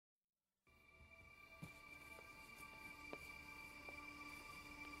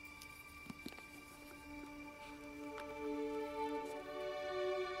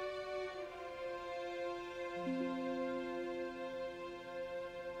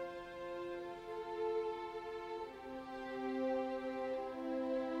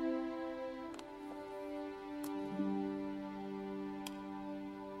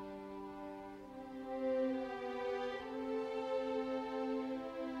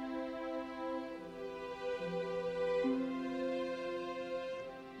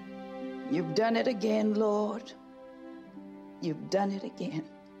You've done it again, Lord. You've done it again.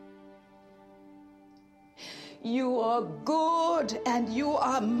 You are good, and you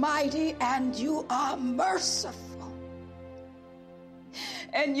are mighty, and you are merciful.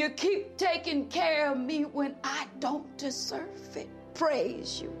 And you keep taking care of me when I don't deserve it.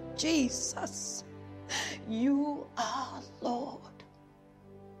 Praise you, Jesus. You are Lord.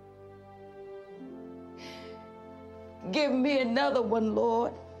 Give me another one,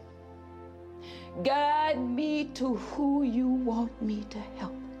 Lord. Guide me to who you want me to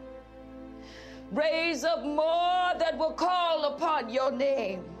help. Raise up more that will call upon your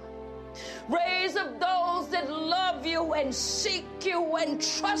name. Raise up those that love you and seek you and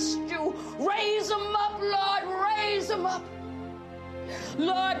trust you. Raise them up, Lord, raise them up.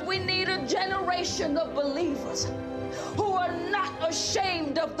 Lord, we need a generation of believers who are not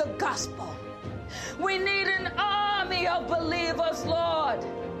ashamed of the gospel. We need an army of believers, Lord,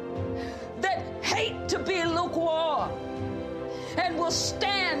 that hate to be lukewarm and will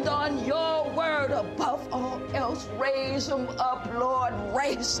stand on your word above all else. Raise them up, Lord,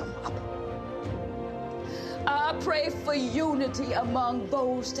 raise them up. I pray for unity among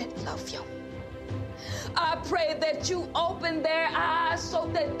those that love you. I pray that you open their eyes so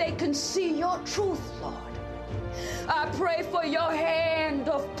that they can see your truth, Lord. I pray for your hand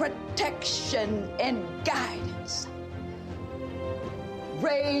of protection and guidance.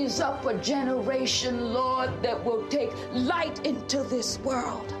 Raise up a generation, Lord, that will take light into this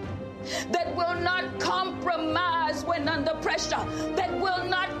world, that will not compromise when under pressure, that will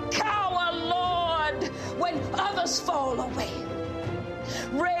not cower, Lord, when others fall away.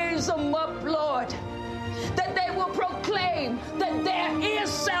 Raise them up, Lord, that they will proclaim that there is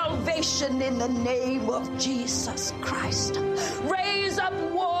salvation in the name of Jesus Christ. Raise up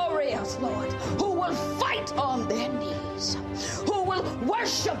warriors, Lord, who will fight on their knees, who will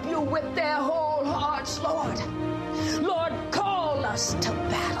worship you with their whole hearts, Lord. Lord, call us to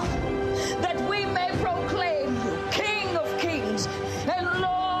battle, that we may proclaim you, King of kings and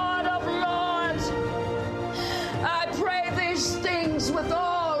Lord of lords. I pray these things with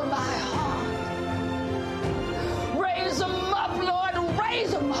all my heart. Raise them up, Lord,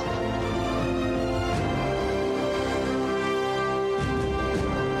 raise them up.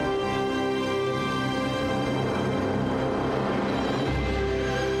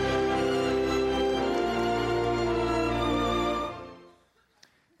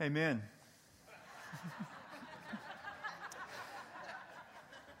 Amen.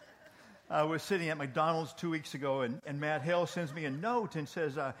 I was sitting at McDonald's 2 weeks ago, and Matt Hale sends me a note and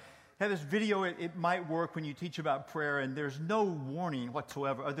says, have this video, it might work when you teach about prayer, and there's no warning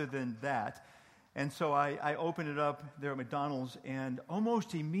whatsoever other than that. And so I open it up there at McDonald's, and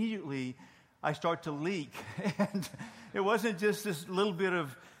almost immediately I start to leak. And it wasn't just this little bit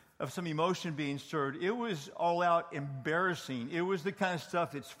of some emotion being stirred. It was all out embarrassing. It was the kind of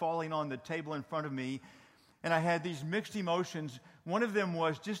stuff that's falling on the table in front of me. And I had these mixed emotions. One of them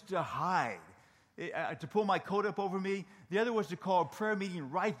was just to hide, to pull my coat up over me. The other was to call a prayer meeting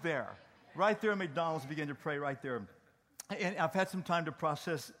right there at McDonald's, begin to pray right there. And I've had some time to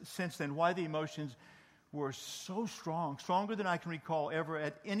process since then why the emotions were so strong, stronger than I can recall ever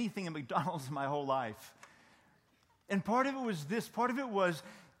at anything at McDonald's in my whole life. And part of it was this. Part of it was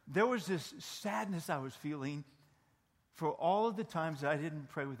there was this sadness I was feeling for all of the times that I didn't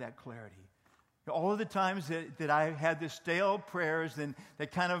pray with that clarity. All of the times that I had this stale prayers and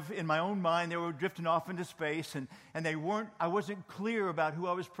that kind of, in my own mind, they were drifting off into space and I wasn't clear about who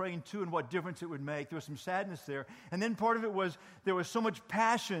I was praying to and what difference it would make. There was some sadness there. And then part of it was there was so much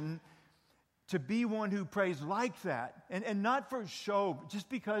passion to be one who prays like that. And not for show, just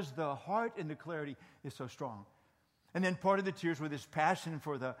because the heart and the clarity is so strong. And then part of the tears were this passion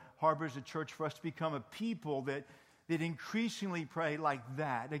for the Harbor as a church, for us to become a people that increasingly pray like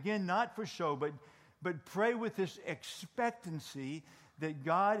that. Again, not for show, but pray with this expectancy that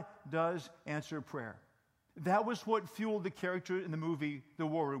God does answer prayer. That was what fueled the character in the movie The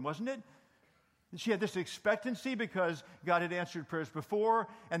War Room, wasn't it? She had this expectancy because God had answered prayers before,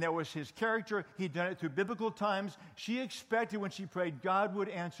 and that was his character. He'd done it through biblical times. She expected when she prayed, God would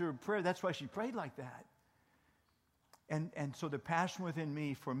answer prayer. That's why she prayed like that. And so the passion within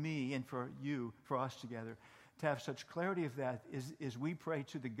me and for you, for us together, to have such clarity of that is we pray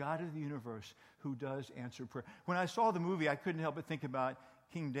to the God of the universe who does answer prayer. When I saw the movie, I couldn't help but think about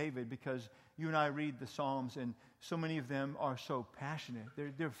King David, because you and I read the Psalms, and so many of them are so passionate.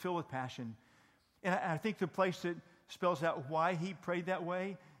 They're filled with passion. And I think the place that spells out why he prayed that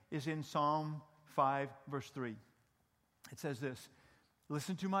way is in Psalm 5, verse 3. It says this: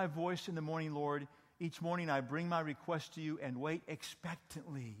 "Listen to my voice in the morning, Lord. Each morning I bring my request to you and wait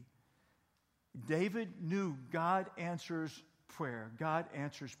expectantly David knew God answers prayer. God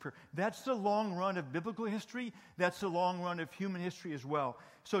answers prayer. That's the long run of biblical history. That's the long run of human history as well.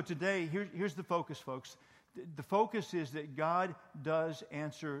 So today, here's the focus, folks. The focus is that God does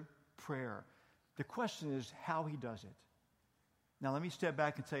answer prayer. The question is how he does it. Now, let me step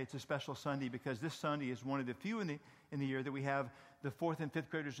back and say it's a special Sunday because this Sunday is one of the few in the year that we have the 4th and 5th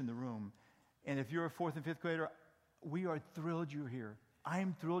graders in the room. And if you're a 4th and 5th grader, we are thrilled you're here. I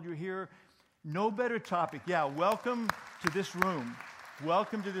am thrilled you're here. No better topic. Yeah, welcome to this room.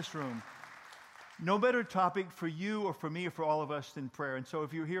 Welcome to this room. No better topic for you or for me or for all of us than prayer. And so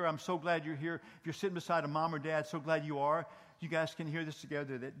if you're here, I'm so glad you're here. If you're sitting beside a mom or dad, so glad you are. You guys can hear this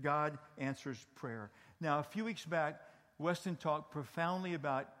together, that God answers prayer. Now, a few weeks back, Weston talked profoundly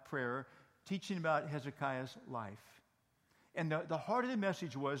about prayer, teaching about Hezekiah's life. And the heart of the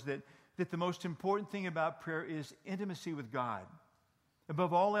message was that the most important thing about prayer is intimacy with God.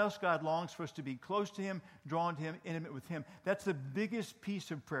 Above all else, God longs for us to be close to him, drawn to him, intimate with him. That's the biggest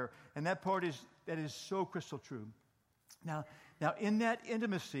piece of prayer. And that is so crystal true. Now, in that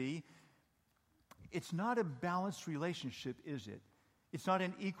intimacy, it's not a balanced relationship, is it? It's not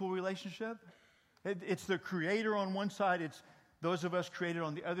an equal relationship. It's the Creator on one side. It's those of us created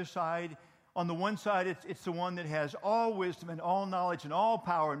on the other side. On the one side, it's the one that has all wisdom and all knowledge and all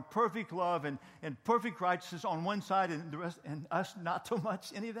power and perfect love and perfect righteousness on one side, and the rest, and us not so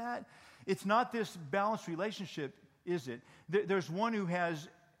much any of that. It's not this balanced relationship, is it? There's one who has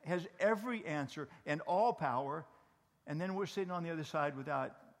every answer and all power, and then we're sitting on the other side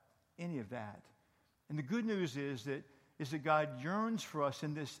without any of that. And the good news is that God yearns for us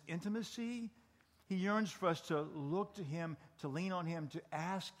in this intimacy. He yearns for us to look to him, to lean on him, to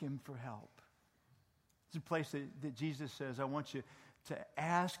ask him for help. It's a place that Jesus says, I want you to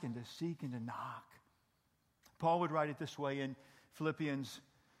ask and to seek and to knock. Paul would write it this way in Philippians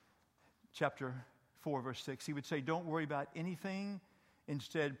chapter 4, verse 6. He would say, don't worry about anything.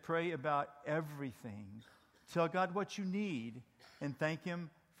 Instead, pray about everything. Tell God what you need and thank him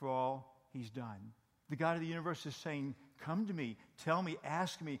for all he's done. The God of the universe is saying, come to me, tell me,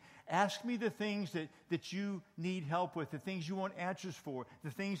 ask me. Ask me the things that you need help with, the things you want answers for, the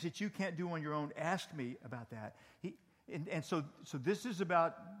things that you can't do on your own. Ask me about that. So this is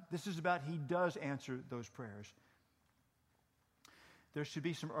about he does answer those prayers. There should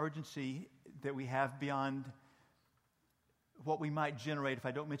be some urgency that we have beyond what we might generate if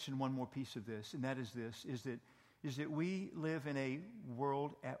I don't mention one more piece of this, and that is this, is that we live in a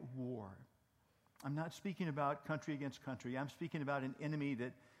world at war. I'm not speaking about country against country. I'm speaking about an enemy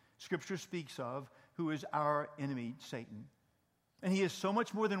that Scripture speaks of, who is our enemy, Satan. And he is so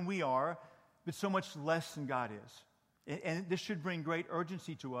much more than we are, but so much less than God is. And this should bring great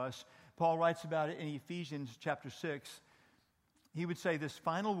urgency to us. Paul writes about it in Ephesians chapter 6. He would say this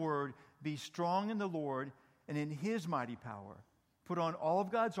final word, be strong in the Lord and in his mighty power. Put on all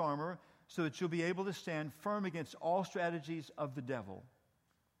of God's armor so that you'll be able to stand firm against all strategies of the devil.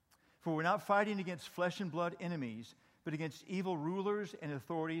 For we're not fighting against flesh and blood enemies, but against evil rulers and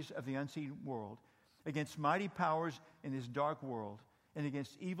authorities of the unseen world, against mighty powers in this dark world, and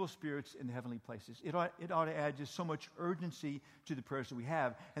against evil spirits in the heavenly places. It ought to add just so much urgency to the prayers that we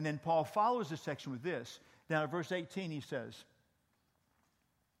have. And then Paul follows this section with this. Now, in verse 18, he says,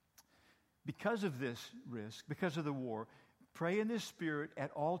 because of this risk, because of the war, pray in this spirit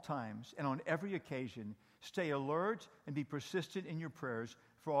at all times and on every occasion. Stay alert and be persistent in your prayers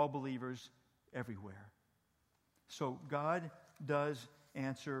for all believers everywhere. So God does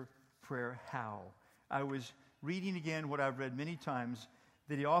answer prayer. How? I was reading again what I've read many times,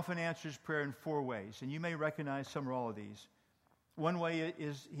 that he often answers prayer in 4 ways. And you may recognize some or all of these. One way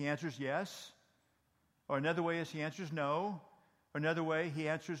is he answers yes. Or another way is he answers no. Or another way he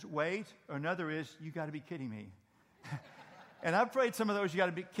answers wait. Or another is, you got to be kidding me. And I've prayed some of those, you got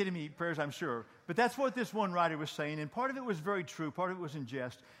to be kidding me prayers, I'm sure. But that's what this one writer was saying. And part of it was very true. Part of it was in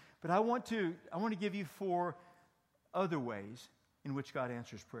jest. But I want to give you 4 other ways in which God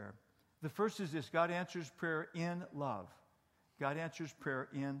answers prayer. The first is this: God answers prayer in love. God answers prayer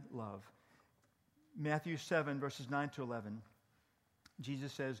in love. Matthew 7, verses 9 to 11.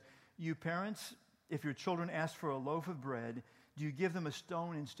 Jesus says, you parents, if your children ask for a loaf of bread, do you give them a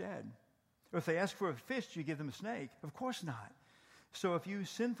stone instead? Or if they ask for a fish, do you give them a snake? Of course not. So if you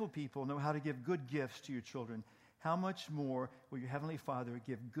sinful people know how to give good gifts to your children, how much more will your heavenly Father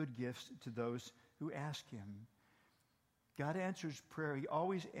give good gifts to those who ask him? God answers prayer. He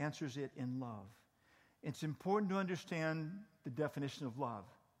always answers it in love. It's important to understand the definition of love.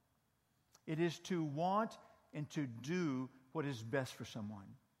 It is to want and to do what is best for someone.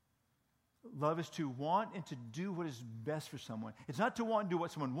 Love is to want and to do what is best for someone. It's not to want and do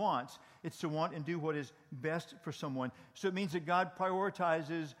what someone wants. It's to want and do what is best for someone. So it means that God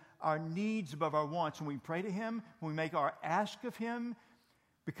prioritizes our needs above our wants. When we pray to Him, when we make our ask of Him,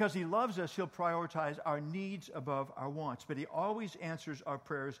 because He loves us, He'll prioritize our needs above our wants. But He always answers our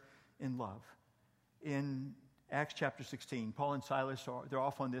prayers in love. In Acts chapter 16, Paul and Silas they're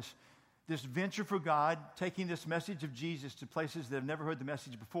off on this venture for God, taking this message of Jesus to places that have never heard the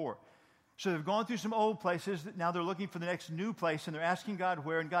message before. So they've gone through some old places. Now they're looking for the next new place, and they're asking God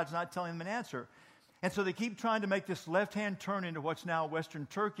where, and God's not telling them an answer. And so they keep trying to make this left-hand turn into what's now Western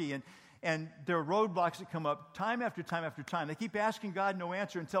Turkey, and there are roadblocks that come up time after time after time. They keep asking God, no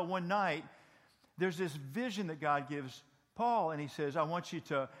answer, until one night there's this vision that God gives Paul, and He says, I want you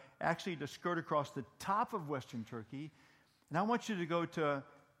to skirt across the top of Western Turkey, and I want you to go to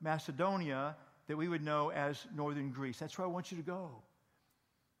Macedonia, that we would know as northern Greece. That's where I want you to go.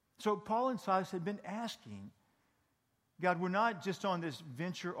 So Paul and Silas had been asking, God, we're not just on this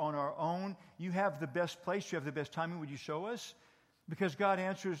venture on our own. You have the best place. You have the best timing. Would you show us? Because God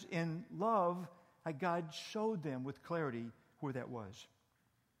answers in love, like God showed them with clarity where that was.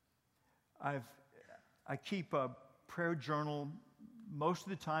 I keep a prayer journal. Most of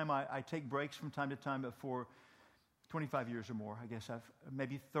the time, I take breaks from time to time, but for 25 years or more, I guess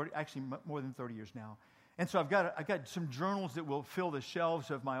maybe 30, actually more than 30 years now. And so I've got some journals that will fill the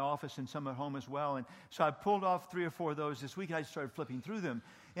shelves of my office and some at home as well. And so I pulled off 3 or 4 of those this week, and I started flipping through them.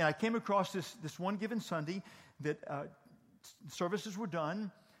 And I came across this one given Sunday that services were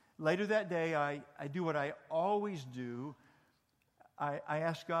done. Later that day, I do what I always do. I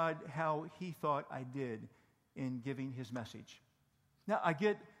asked God how He thought I did in giving His message. Now, I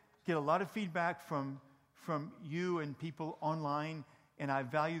get a lot of feedback from you and people online, and I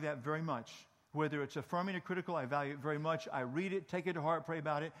value that very much. Whether it's affirming or critical, I value it very much. I read it, take it to heart, pray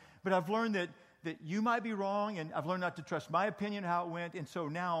about it. But I've learned that you might be wrong, and I've learned not to trust my opinion, how it went. And so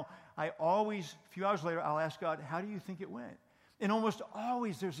now I always, a few hours later, I'll ask God, how do you think it went? And almost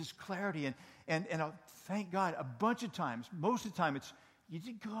always there's this clarity. And I'll thank God a bunch of times. Most of the time it's, you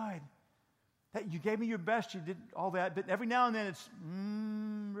did good. That you gave me your best, you did all that. But every now and then it's,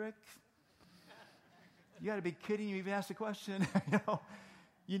 Rick, you got to be kidding. You even asked the question,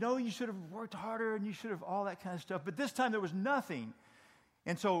 You know you should have worked harder and you should have all that kind of stuff. But this time there was nothing.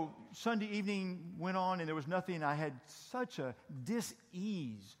 And so Sunday evening went on and there was nothing. And I had such a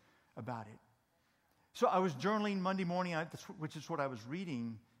dis-ease about it. So I was journaling Monday morning, which is what I was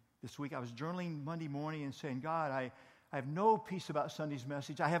reading this week. I was journaling Monday morning and saying, God, I have no peace about Sunday's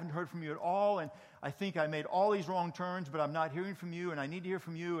message. I haven't heard from you at all. And I think I made all these wrong turns, but I'm not hearing from you. And I need to hear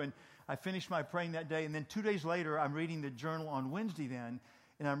from you. And I finished my praying that day. And then 2 days later, I'm reading the journal on Wednesday then.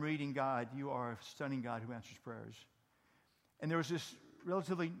 And I'm reading, God, you are a stunning God who answers prayers. And there was this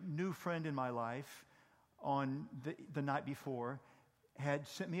relatively new friend in my life on the night before, had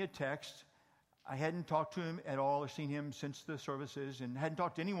sent me a text. I hadn't talked to him at all or seen him since the services and hadn't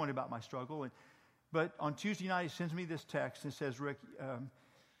talked to anyone about my struggle. But on Tuesday night, he sends me this text and says, Rick,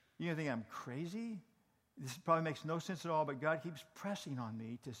 you think I'm crazy? This probably makes no sense at all, but God keeps pressing on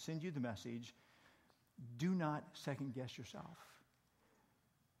me to send you the message. Do not second guess yourself.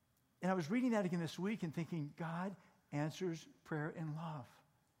 And I was reading that again this week and thinking, God answers prayer in love.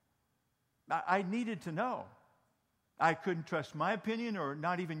 I needed to know. I couldn't trust my opinion or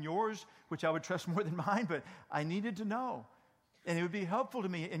not even yours, which I would trust more than mine, but I needed to know. And it would be helpful to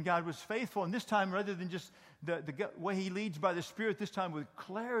me, and God was faithful. And this time, rather than just the way He leads by the Spirit, this time with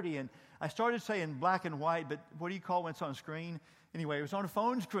clarity. And I started saying black and white, but what do you call when it's on screen? Anyway, it was on a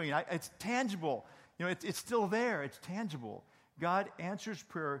phone screen. It's tangible. It's still there. It's tangible. God answers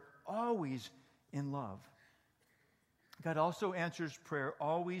prayer always in love. God also answers prayer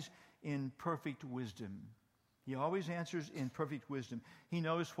always in perfect wisdom. He always answers in perfect wisdom. He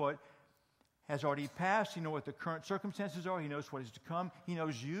knows what has already passed. He knows what the current circumstances are. He knows what is to come. He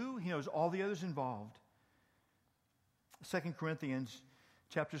knows you. He knows all the others involved. 2 Corinthians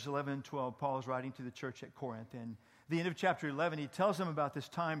chapters 11 and 12, Paul is writing to the church at Corinth. And at the end of chapter 11, he tells them about this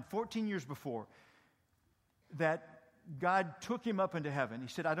time 14 years before that God took him up into heaven. He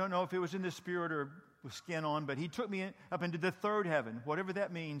said, I don't know if it was in the spirit or with skin on, but He took me up into the third heaven, whatever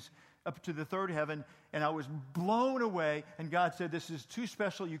that means, up to the third heaven, and I was blown away. And God said, this is too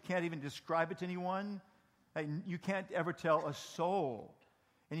special. You can't even describe it to anyone. You can't ever tell a soul.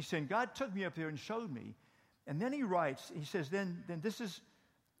 And He said, God took me up there and showed me. And then He writes, He says, then this is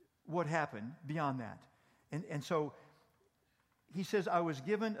what happened beyond that. And so He says, I was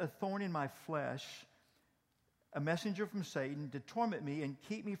given a thorn in my flesh, a messenger from Satan to torment me and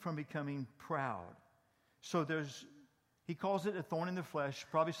keep me from becoming proud. So He calls it a thorn in the flesh,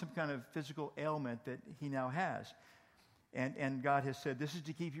 probably some kind of physical ailment that he now has. And God has said, this is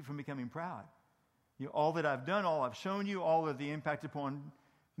to keep you from becoming proud. All that I've done, all I've shown you, all of the impact upon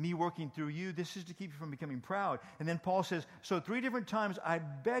me working through you, this is to keep you from becoming proud. And then Paul says, so 3 different times I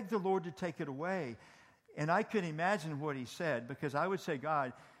begged the Lord to take it away. And I couldn't imagine what he said, because I would say,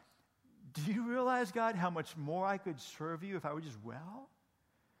 God, do you realize, God, how much more I could serve you if I were just well?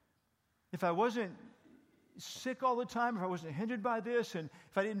 If I wasn't sick all the time, if I wasn't hindered by this, and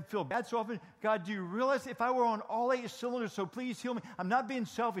if I didn't feel bad so often, God, do you realize if I were on all 8 cylinders, so please heal me? I'm not being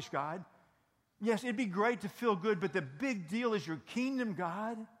selfish, God. Yes, it'd be great to feel good, but the big deal is your kingdom,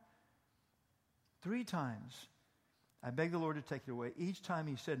 God. 3 times, I begged the Lord to take it away. Each time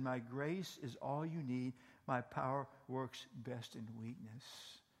he said, my grace is all you need. My power works best in weakness.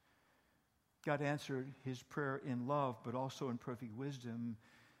 God answered his prayer in love, but also in perfect wisdom,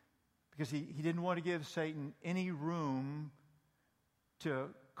 because he didn't want to give Satan any room to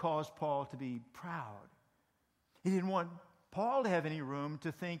cause Paul to be proud. He didn't want Paul to have any room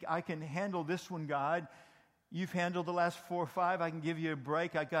to think, I can handle this one, God. You've handled the last 4 or 5. I can give you a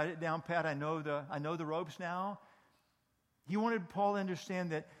break. I got it down pat. I know the ropes now. He wanted Paul to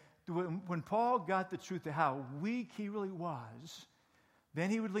understand that when Paul got the truth of how weak he really was, then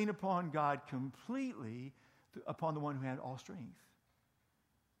he would lean upon God completely, upon the one who had all strength.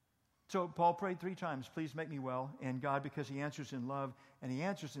 So Paul prayed 3 times, please make me well. And God, because he answers in love and he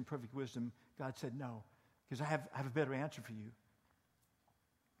answers in perfect wisdom, God said no, because I have a better answer for you.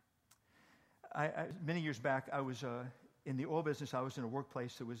 Many years back, I was in the oil business. I was in a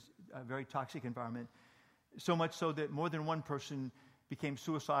workplace that was a very toxic environment, so much so that more than one person became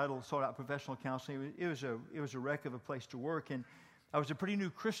suicidal, sought out professional counseling. It was a wreck of a place to work. And I was a pretty new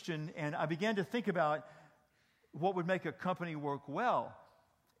Christian, and I began to think about what would make a company work well.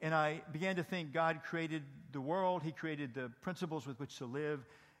 And I began to think God created the world. He created the principles with which to live.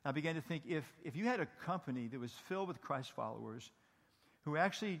 And I began to think if you had a company that was filled with Christ followers who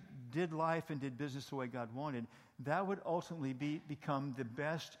actually did life and did business the way God wanted, that would ultimately become the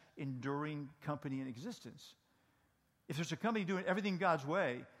best enduring company in existence. If there's a company doing everything God's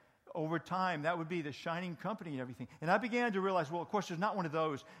way, over time, that would be the shining company and everything. And I began to realize, well, of course, there's not one of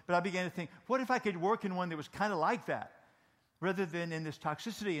those, but I began to think, what if I could work in one that was kind of like that, rather than in this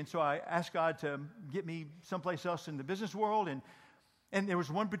toxicity? And so I asked God to get me someplace else in the business world, and there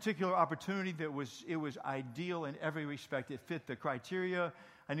was one particular opportunity that was ideal in every respect. It fit the criteria.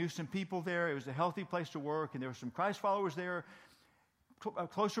 I knew some people there. It was a healthy place to work, and there were some Christ followers there,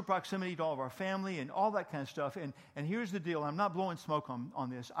 closer proximity to all of our family and all that kind of stuff. And here's the deal. I'm not blowing smoke on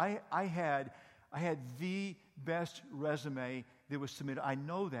this. I had the best resume that was submitted. I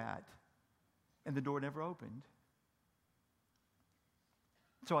know that. And the door never opened.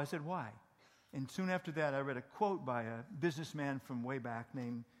 So I said, why? And soon after that, I read a quote by a businessman from way back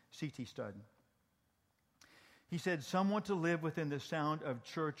named C.T. Studd. He said, some want to live within the sound of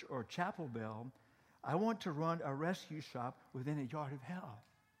church or chapel bell. I want to run a rescue shop within a yard of hell.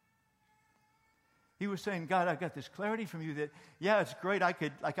 He was saying, God, I got this clarity from you that, yeah, it's great. I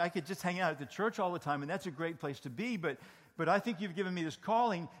could just hang out at the church all the time, and that's a great place to be, but I think you've given me this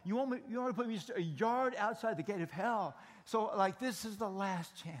calling. You want to put me just a yard outside the gate of hell. So, this is the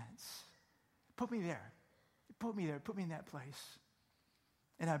last chance. Put me there. Put me there. Put me in that place.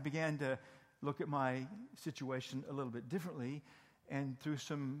 And I began to look at my situation a little bit differently, and through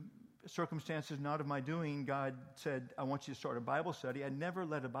some circumstances not of my doing, God said, I want you to start a Bible study. I never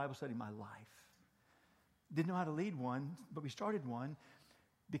led a Bible study in my life. Didn't know how to lead one, but we started one.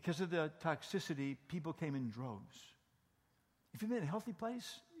 Because of the toxicity, people came in droves. If you've been in a healthy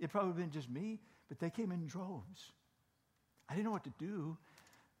place, it probably been just me, but they came in droves. I didn't know what to do.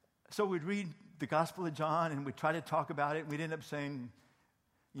 So we'd read the Gospel of John, and we'd try to talk about it, and we'd end up saying,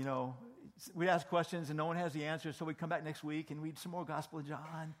 we'd ask questions, and no one has the answers, so we'd come back next week and read some more Gospel of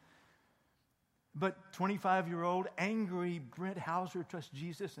John. But 25-year-old, angry Brent Hauser trusts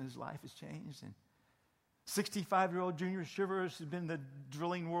Jesus, and his life has changed. And 65-year-old Junior Shivers has been in the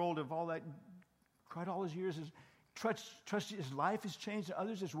drilling world of all that, cried all his years. Trust his life has changed, and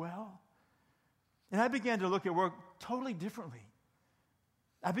others as well. And I began to look at work totally differently.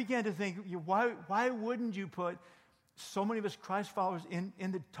 I began to think, why wouldn't you put so many of us Christ followers in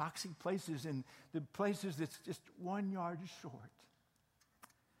the toxic places, in the places that's just 1 yard short?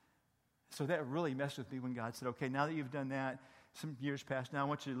 So that really messed with me when God said, okay, now that you've done that, some years passed, now I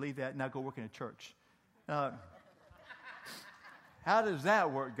want you to leave that and now go work in a church. How does that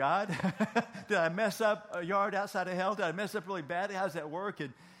work, God? Did I mess up a yard outside of hell? Did I mess up really badly? How does that work?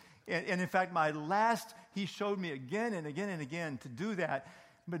 And in fact, he showed me again and again and again to do that.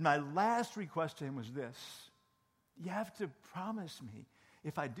 But my last request to him was this. You have to promise me,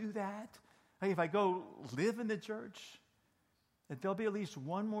 if I do that, if I go live in the church, that there'll be at least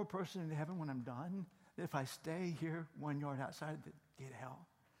one more person in heaven when I'm done, that if I stay here 1 yard outside the gate of hell.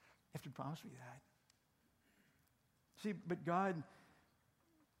 You have to promise me that. See, but God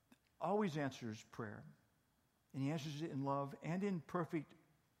always answers prayer. And he answers it in love and in perfect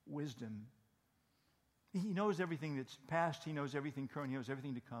wisdom. He knows everything that's past. He knows everything current. He knows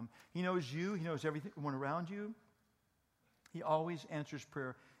everything to come. He knows you. He knows everyone around you. He always answers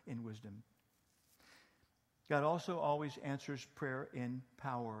prayer in wisdom. God also always answers prayer in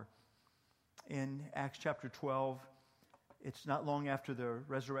power. In Acts chapter 12, it's not long after the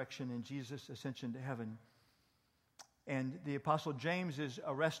resurrection and Jesus' ascension to heaven. And the Apostle James is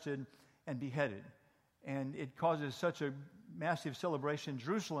arrested and beheaded. And it causes such a massive celebration in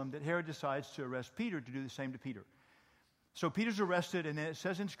Jerusalem that Herod decides to arrest Peter to do the same to Peter. So Peter's arrested, and then it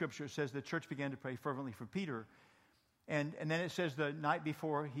says in Scripture, it says the church began to pray fervently for Peter. And then it says the night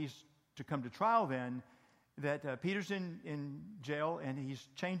before he's to come to trial then, that Peter's in jail, and he's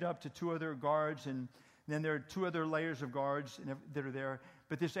chained up to 2 other guards, and then there are 2 other layers of guards that are there.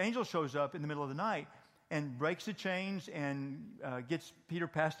 But this angel shows up in the middle of the night and breaks the chains and gets Peter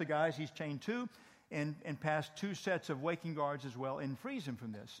past the guys he's chained to, and past 2 sets of waking guards as well, and frees him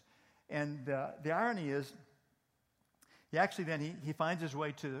from this. And the irony is, he actually then, he finds his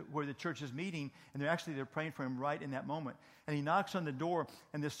way to where the church is meeting, and they're praying for him right in that moment. And he knocks on the door,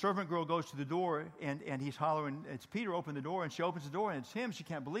 and this servant girl goes to the door, and he's hollering, it's Peter, open the door. And she opens the door, and it's him. She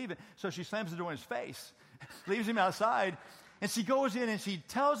can't believe it. So she slams the door in his face, leaves him outside. And she goes in, and she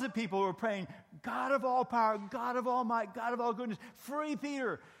tells the people who are praying, God of all power, God of all might, God of all goodness, free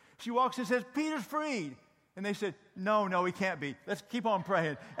Peter. She walks in and says, Peter's freed. And they said, no, he can't be. Let's keep on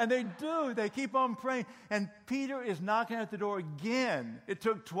praying. And they do. They keep on praying. And Peter is knocking at the door again. It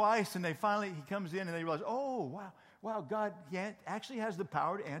took twice, and he comes in, and they realize, oh, wow, God actually has the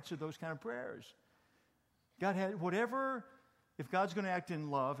power to answer those kind of prayers. God has whatever, if God's going to act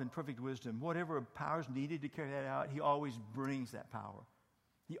in love and perfect wisdom, whatever power is needed to carry that out, he always brings that power.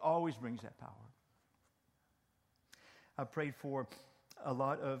 He always brings that power. I prayed for a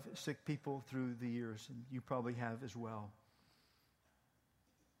lot of sick people through the years, and you probably have as well.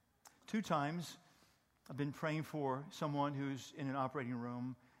 2 times I've been praying for someone who's in an operating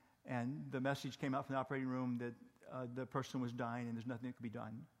room, and the message came out from the operating room that the person was dying and there's nothing that could be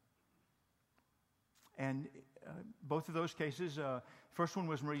done. And both of those cases, first one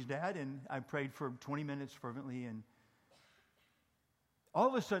was Marie's dad, and I prayed for 20 minutes fervently, and all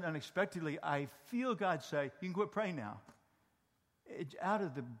of a sudden, unexpectedly, I feel God say, you can quit praying now. It's out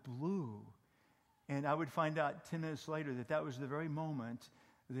of the blue. And I would find out 10 minutes later that was the very moment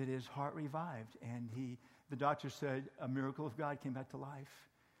that his heart revived. And the doctor said a miracle of God came back to life.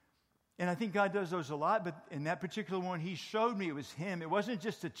 And I think God does those a lot, but in that particular one, he showed me it was him. It wasn't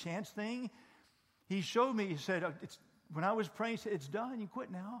just a chance thing. He showed me, he said, when I was praying, he said, it's done, you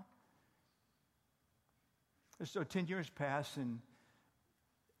quit now. So 10 years pass, and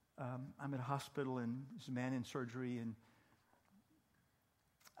I'm at a hospital, and there's a man in surgery, and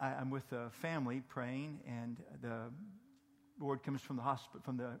I'm with a family praying, and the word comes from the hospital,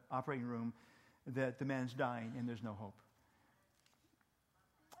 from the operating room, that the man's dying and there's no hope.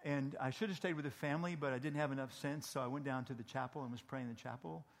 And I should have stayed with the family, but I didn't have enough sense, so I went down to the chapel and was praying in the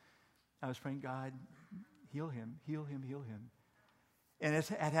chapel. I was praying, God, heal him, heal him, heal him. And as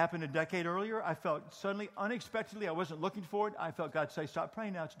had happened a decade earlier, I felt suddenly, unexpectedly, I wasn't looking for it, I felt God say, stop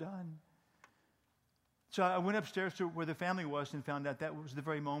praying now, it's done. So I went upstairs to where the family was and found out that was the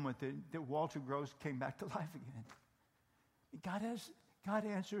very moment that Walter Gross came back to life again. God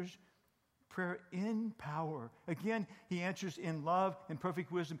answers prayer in power. Again, he answers in love and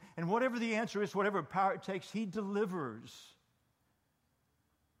perfect wisdom. And whatever the answer is, whatever power it takes, he delivers.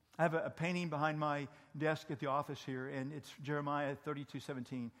 I have a painting behind my desk at the office here, and it's Jeremiah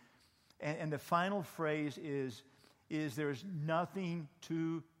 32:17. And the final phrase is there's nothing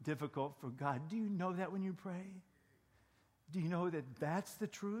too difficult for God. Do you know that when you pray? Do you know that that's the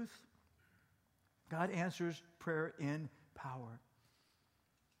truth? God answers prayer in power.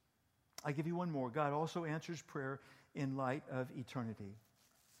 I give you one more. God also answers prayer in light of eternity.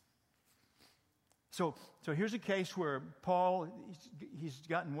 So here's a case where Paul, he's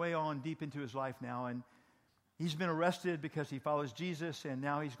gotten way on deep into his life now, and he's been arrested because he follows Jesus, and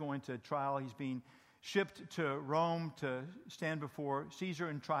now he's going to trial. He's being shipped to Rome to stand before Caesar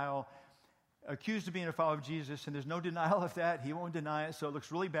in trial, accused of being a follower of Jesus, and there's no denial of that. He won't deny it, so it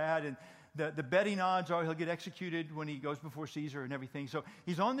looks really bad, and the betting odds are he'll get executed when he goes before Caesar and everything. So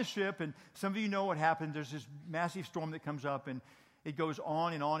he's on the ship, and some of you know what happened. There's this massive storm that comes up, and it goes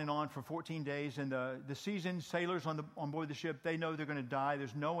on and on and on for 14 days. And the seasoned sailors on board the ship, they know they're going to die.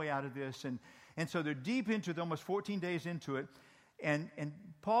 There's no way out of this. And so they're deep into it, almost 14 days into it. And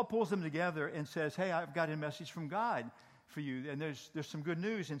Paul pulls them together and says, hey, I've got a message from God for you. And there's some good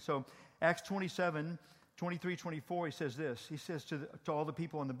news. And so Acts 27, 23, 24, he says this. He says to all the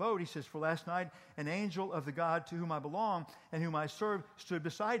people on the boat, he says, for last night, an angel of the God to whom I belong and whom I serve stood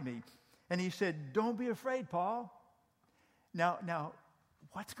beside me. And he said, don't be afraid, Paul. Now,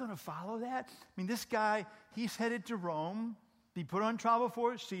 what's going to follow that? I mean, this guy, he's headed to Rome, be put on trial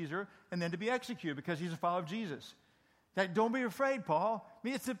before Caesar, and then to be executed because he's a follower of Jesus. Don't be afraid, Paul. I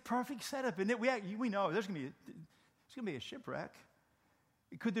mean, it's a perfect setup. And we know there's going to be a shipwreck.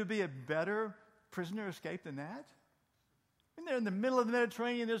 Could there be a better prisoner escape than that? And they're in the middle of the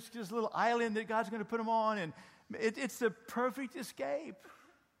Mediterranean. There's this little island that God's going to put them on, and it's the perfect escape.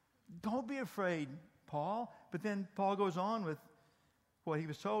 Don't be afraid, Paul. But then Paul goes on with what he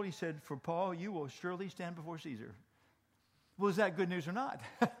was told. He said, for Paul, you will surely stand before Caesar. Well, is that good news or not?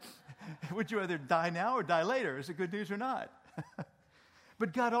 Would you rather die now or die later? Is it good news or not?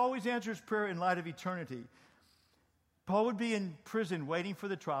 But God always answers prayer in light of eternity. Paul would be in prison waiting for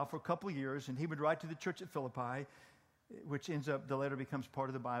the trial for a couple of years, and he would write to the church at Philippi, which ends up, the letter becomes part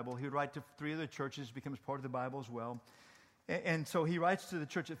of the Bible. He would write to 3 other churches, becomes part of the Bible as well. And so he writes to the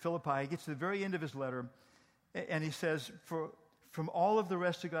church at Philippi. He gets to the very end of his letter, and he says, from all of the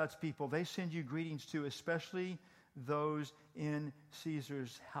rest of God's people, they send you greetings too, especially those in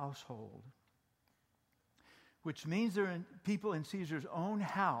Caesar's household. Which means there are people in Caesar's own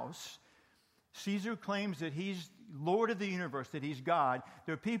house. Caesar claims that he's Lord of the universe, that he's God.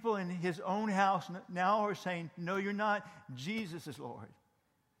 There are people in his own house now who are saying, no, you're not. Jesus is Lord.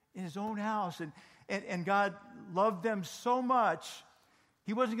 In his own house. And God loved them so much,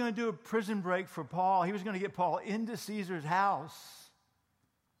 he wasn't going to do a prison break for Paul. He was going to get Paul into Caesar's house.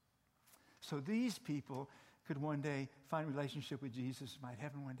 So these people could one day find a relationship with Jesus, might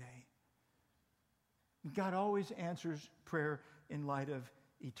heaven one day. God always answers prayer in light of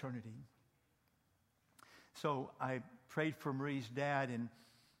eternity. So I prayed for Marie's dad, and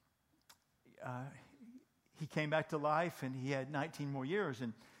he came back to life, and he had 19 more years.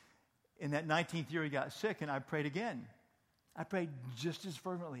 And in that 19th year, he got sick, and I prayed again. I prayed just as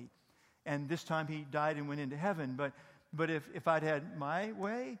fervently. And this time he died and went into heaven. But if I'd had my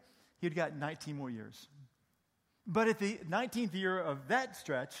way, he'd got 19 more years. But at the 19th year of that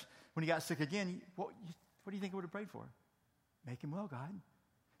stretch, when he got sick again, what do you think I would have prayed for? Make him well, God.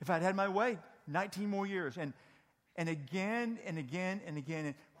 If I'd had my way, 19 more years. And again and again and again.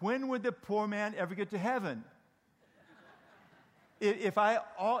 And when would the poor man ever get to heaven? This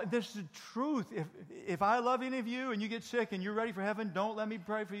is the truth. If I love any of you and you get sick and you're ready for heaven, don't let me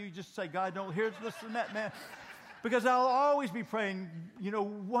pray for you. Just say, God, listen to that man. Because I'll always be praying,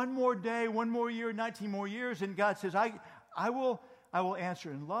 one more day, one more year, 19 more years. And God says, I will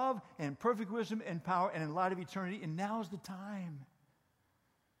answer in love and perfect wisdom and power and in light of eternity. And now's the time.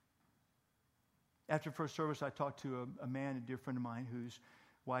 After first service, I talked to a man, a dear friend of mine, whose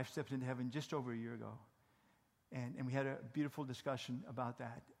wife stepped into heaven just over a year ago. And we had a beautiful discussion about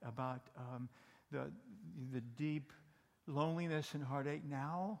that, about the deep loneliness and heartache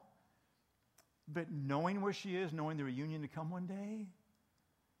now. But knowing where she is, knowing the reunion to come one day,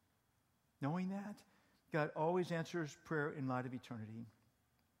 knowing that, God always answers prayer in light of eternity.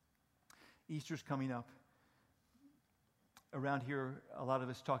 Easter's coming up. Around here, a lot of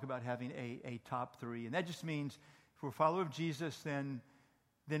us talk about having a top 3. And that just means if we're a follower of Jesus, then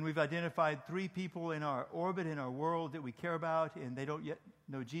we've identified 3 people in our orbit, in our world that we care about, and they don't yet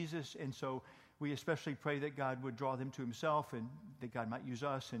know Jesus. And so we especially pray that God would draw them to himself and that God might use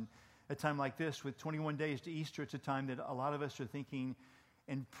us. And a time like this, with 21 days to Easter, it's a time that a lot of us are thinking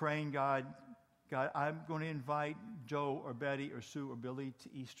and praying, God, I'm going to invite Joe or Betty or Sue or Billy to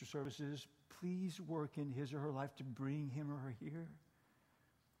Easter services. Please work in his or her life to bring him or her here.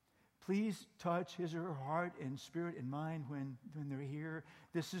 Please touch his or her heart and spirit and mind when they're here.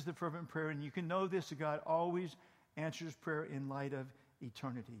 This is the fervent prayer, and you can know this, that God always answers prayer in light of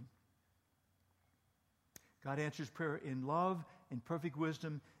eternity. God answers prayer in love, in perfect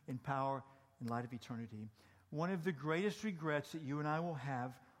wisdom, in power, in light of eternity. One of the greatest regrets that you and I will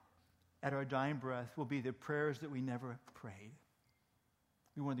have at our dying breath will be the prayers that we never prayed.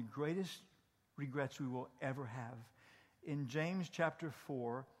 One of the greatest regrets we will ever have. In James chapter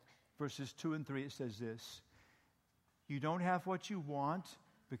 4, verses 2 and 3, it says this: you don't have what you want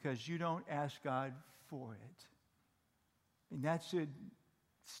because you don't ask God for it. And that should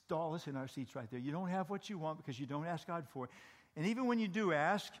stall us in our seats right there. You don't have what you want because you don't ask God for it. And even when you do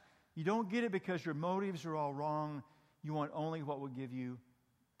ask, you don't get it because your motives are all wrong. You want only what will give you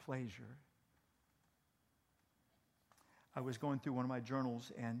pleasure. I was going through one of my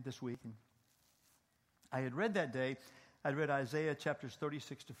journals and this week, and I had read that day, I'd read Isaiah chapters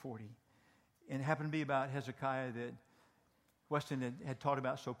 36 to 40. And it happened to be about Hezekiah that Weston had taught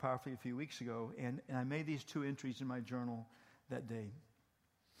about so powerfully a few weeks ago. And I made these two entries in my journal that day.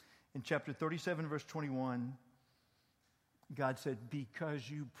 In chapter 37, verse 21, God said, because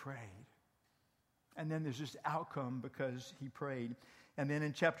you prayed. And then there's this outcome because he prayed. And then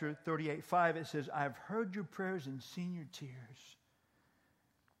in chapter 38:5, it says, I've heard your prayers and seen your tears.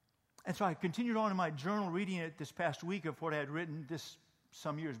 And so I continued on in my journal reading it this past week of what I had written this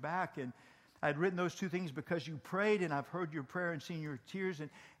some years back. And I had written those two things, because you prayed and I've heard your prayer and seen your tears. And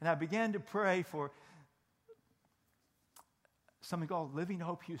I began to pray for something called Living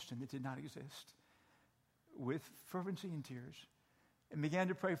Hope Houston that did not exist, with fervency and tears. And began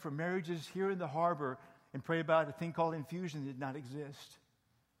to pray for marriages here in the harbor and pray about a thing called Infusion that did not exist.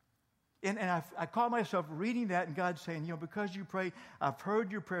 And I caught myself reading that and God saying, because you pray, I've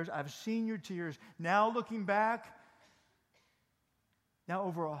heard your prayers, I've seen your tears. Now looking back, now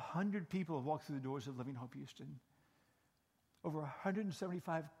over 100 people have walked through the doors of Living Hope Houston. Over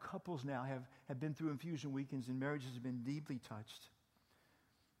 175 couples now have been through Infusion weekends, and marriages have been deeply touched.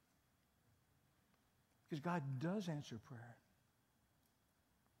 Because God does answer prayer.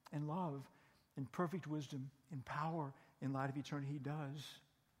 And love, and perfect wisdom, and power in light of eternity, he does.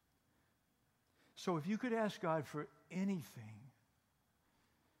 So if you could ask God for anything,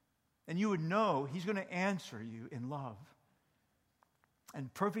 and you would know he's going to answer you in love,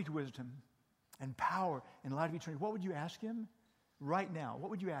 and perfect wisdom, and power in light of eternity, what would you ask him right now? What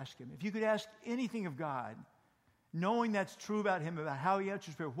would you ask him? If you could ask anything of God, knowing that's true about him, about how he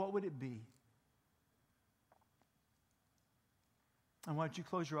answers prayer, what would it be? And why don't you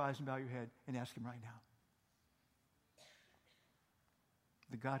close your eyes and bow your head and ask him right now?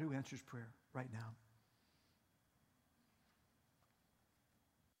 The God who answers prayer right now.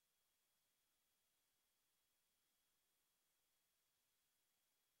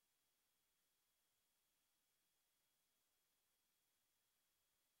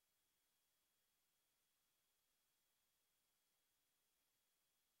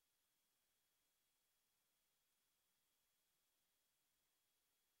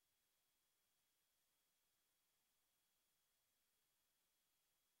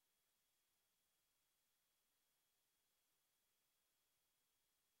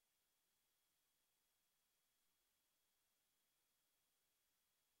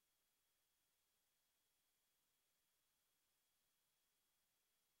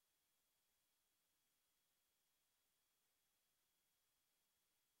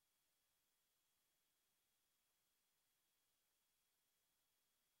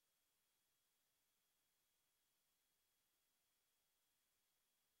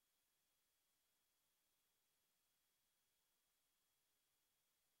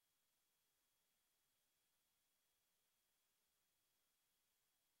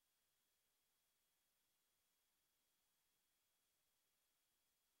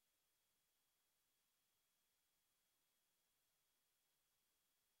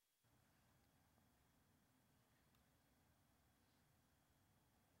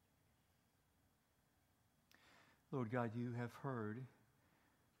 Lord God, you have heard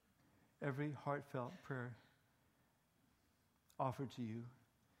every heartfelt prayer offered to you.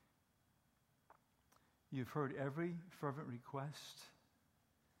 You've heard every fervent request.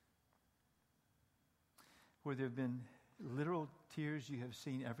 Where there have been literal tears, you have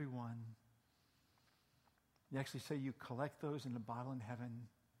seen every one. You actually say you collect those in a bottle in heaven.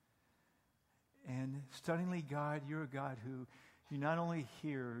 And stunningly, God, you're a God who you not only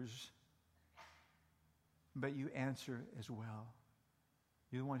hears, but you answer as well.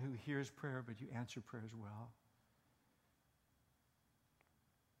 You're the one who hears prayer, but you answer prayer as well.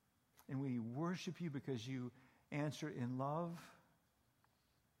 And we worship you because you answer in love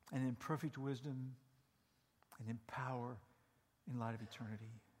and in perfect wisdom and in power in light of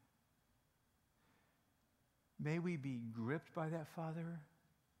eternity. May we be gripped by that, Father.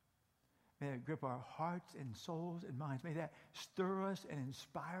 May that grip our hearts and souls and minds. May that stir us and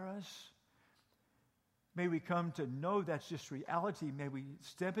inspire us. May we come to know that's just reality. May we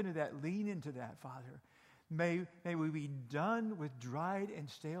step into that, lean into that, Father. May we be done with dried and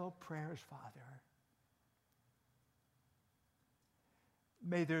stale prayers, Father.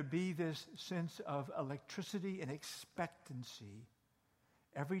 May there be this sense of electricity and expectancy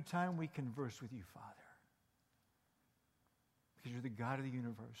every time we converse with you, Father. Because you're the God of the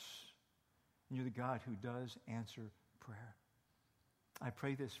universe. And you're the God who does answer prayer. I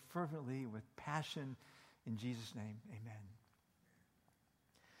pray this fervently with passion In Jesus' name, amen.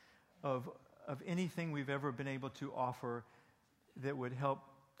 Of anything we've ever been able to offer that would help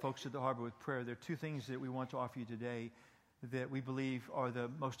folks at the Harbor with prayer, there are two things that we want to offer you today that we believe are the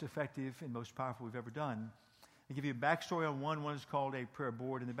most effective and most powerful we've ever done. I'll give you a backstory on one. One is called a prayer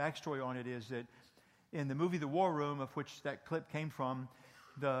board, and the backstory on it is that in the movie The War Room, of which that clip came from,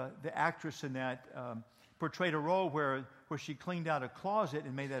 the actress in that portrayed a role where she cleaned out a closet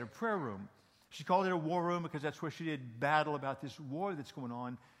and made that a prayer room. She called it a war room because that's where she did battle about this war that's going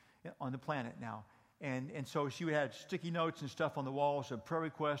on the planet now. And so she had sticky notes and stuff on the walls of prayer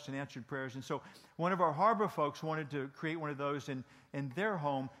requests and answered prayers. And so one of our Harbor folks wanted to create one of those in their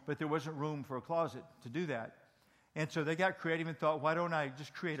home, but there wasn't room for a closet to do that. And so they got creative and thought, why don't I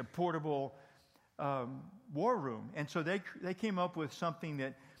just create a portable war room? And so they came up with something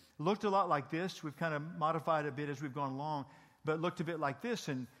that looked a lot like this. We've kind of modified a bit as we've gone along, but looked a bit like this.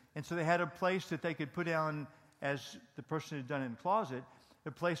 And so they had a place that they could put down, as the person had done in the closet,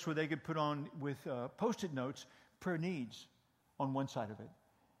 a place where they could put on with Post-it notes prayer needs on one side of it.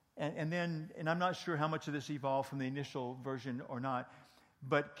 And I'm not sure how much of this evolved from the initial version or not,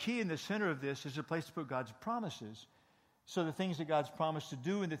 but key in the center of this is a place to put God's promises. So the things that God's promised to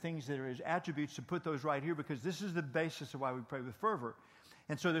do and the things that are His attributes, to put those right here, because this is the basis of why we pray with fervor.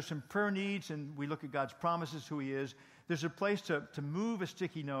 And so there's some prayer needs, and we look at God's promises, who He is. There's a place to move a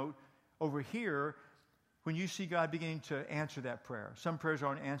sticky note over here when you see God beginning to answer that prayer. Some prayers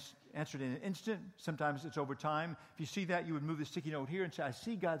aren't answered in an instant. Sometimes it's over time. If you see that, you would move the sticky note here and say, I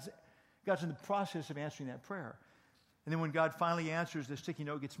see God's in the process of answering that prayer. And then when God finally answers, the sticky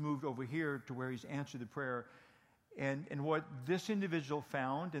note gets moved over here to where He's answered the prayer. And what this individual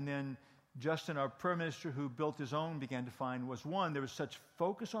found, and then Justin, our prayer minister who built his own, began to find was, one, there was such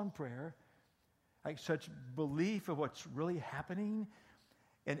focus on prayer, like such belief of what's really happening.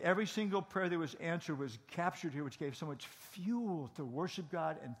 And every single prayer that was answered was captured here, which gave so much fuel to worship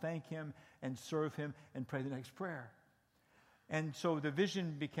God and thank Him and serve Him and pray the next prayer. And so the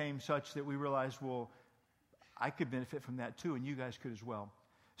vision became such that we realized, well, I could benefit from that too, and you guys could as well.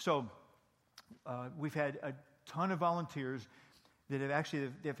 So we've had a ton of volunteers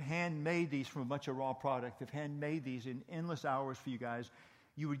that they've handmade these from a bunch of raw product. They've handmade these in endless hours for you guys.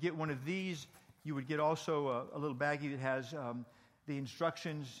 You would get one of these. You would get also a little baggie that has the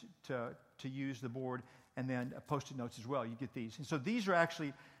instructions to use the board, and then Post-it notes as well. You get these. And so these are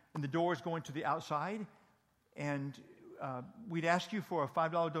actually in the doors going to the outside, and we'd ask you for a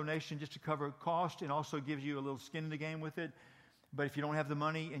 $5 donation just to cover cost, and also gives you a little skin in the game with it. But if you don't have the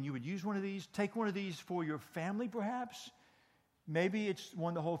money and you would use one of these, take one of these for your family perhaps. Maybe it's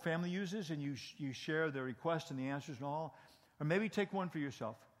one the whole family uses, and you share the requests and the answers and all. Or maybe take one for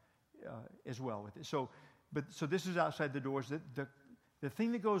yourself as well with it. So this is outside the doors. The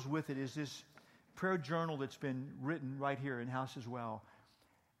thing that goes with it is this prayer journal that's been written right here in-house as well.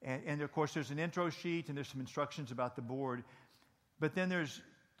 And of course, there's an intro sheet, and there's some instructions about the board. But then there's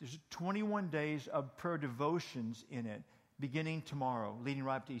 21 days of prayer devotions in it, beginning tomorrow, leading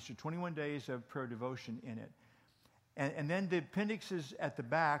right up to Easter. 21 days of prayer devotion in it. And then the appendixes at the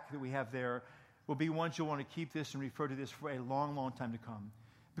back that we have there will be ones you'll want to keep this and refer to this for a long, long time to come.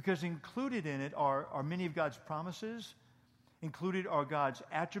 Because included in it are many of God's promises, included are God's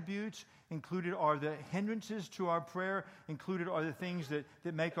attributes, included are the hindrances to our prayer, included are the things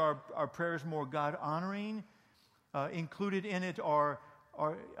that make our prayers more God-honoring. Included in it are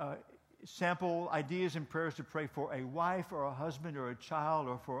sample ideas and prayers to pray for a wife or a husband or a child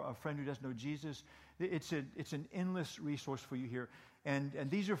or for a friend who doesn't know Jesus. It's an endless resource for you here. And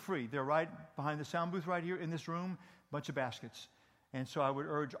these are free. They're right behind the sound booth right here in this room, bunch of baskets. And so I would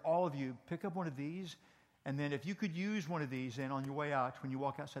urge all of you, pick up one of these, and then if you could use one of these, and on your way out, when you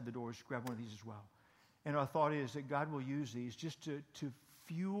walk outside the doors, grab one of these as well. And our thought is that God will use these just to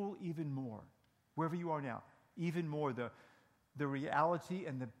fuel even more, wherever you are now, even more the reality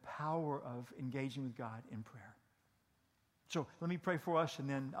and the power of engaging with God in prayer. So let me pray for us, and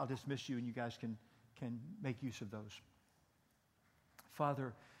then I'll dismiss you, and you guys can make use of those.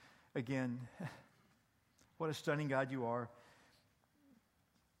 Father, again, what a stunning God you are.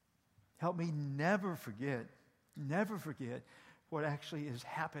 Help me never forget what actually is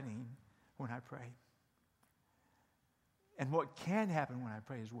happening when I pray. And what can happen when I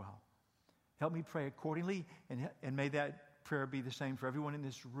pray as well. Help me pray accordingly, and may that prayer be the same for everyone in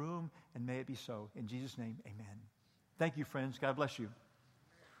this room, and may it be so. In Jesus' name, amen. Thank you, friends. God bless you.